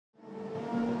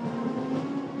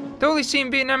The Holy See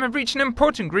and Vietnam have reached an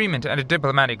important agreement at a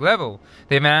diplomatic level.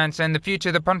 They have announced that in the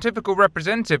future the pontifical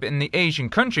representative in the Asian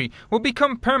country will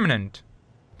become permanent.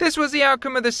 This was the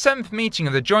outcome of the 7th meeting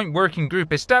of the joint working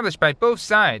group established by both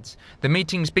sides. The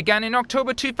meetings began in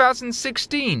October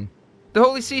 2016. The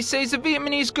Holy See says the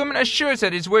Vietnamese government assures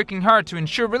that it is working hard to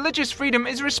ensure religious freedom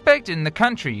is respected in the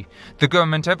country. The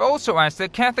government have also asked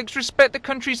that Catholics respect the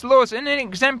country's laws in an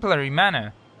exemplary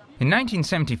manner. In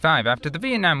 1975, after the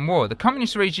Vietnam War, the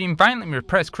communist regime violently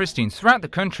repressed Christians throughout the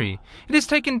country. It has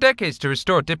taken decades to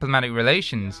restore diplomatic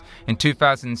relations. In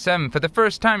 2007, for the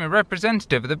first time, a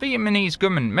representative of the Vietnamese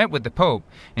government met with the Pope.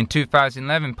 In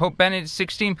 2011, Pope Benedict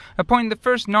XVI appointed the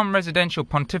first non-residential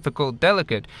pontifical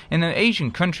delegate in an Asian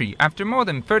country after more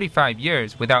than 35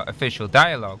 years without official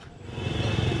dialogue.